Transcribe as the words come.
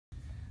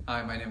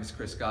Hi, my name is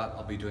Chris Scott.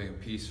 I'll be doing a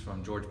piece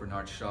from George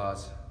Bernard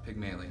Shaw's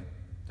Pygmalion.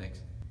 Thanks.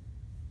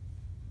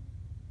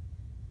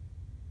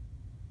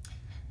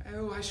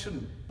 Oh, I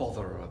shouldn't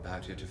bother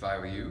about it if I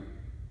were you.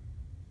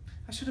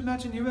 I should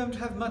imagine you won't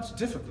have much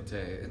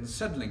difficulty in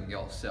settling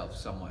yourself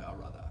somewhere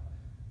or other,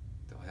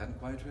 though I hadn't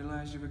quite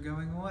realized you were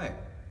going away.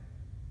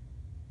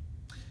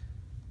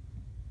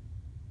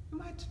 You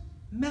might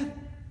marry,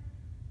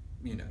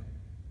 you know.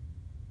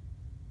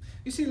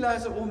 You see,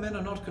 Liza, all men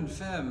are not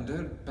confirmed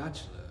old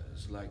bachelors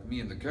like me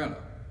and the Colonel.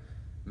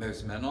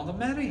 Most men are the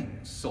marrying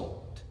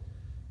sort.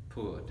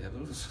 Poor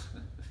devils.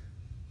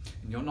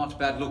 And you're not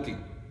bad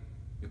looking.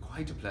 You're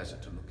quite a pleasure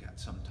to look at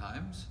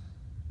sometimes.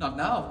 Not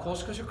now, of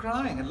course, because you're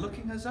crying and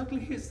looking as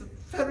ugly as the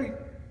very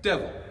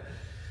devil.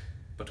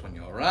 But when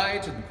you're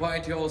right and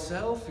quite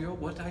yourself, you're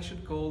what I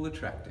should call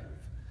attractive.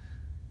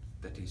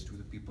 That is, to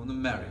the people in the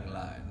marrying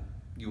line.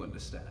 You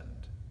understand.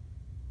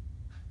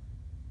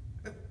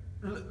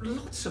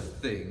 Lots of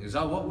things.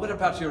 What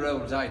about your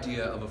old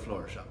idea of a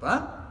flower shop,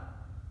 huh?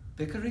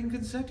 Pickering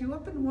can set you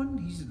up in one.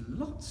 He's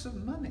lots of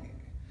money.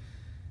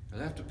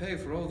 You'll have to pay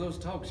for all those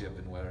togs you've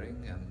been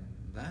wearing, and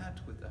that,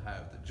 with the hire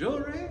of the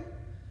jewelry,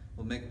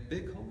 will make a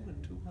big hole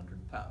in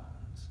 200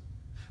 pounds.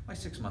 Why,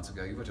 6 months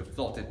ago, you would have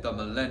thought it the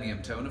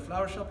millennium to own a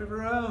flower shop of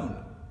your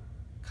own.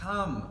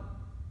 Come,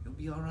 you'll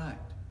be all right.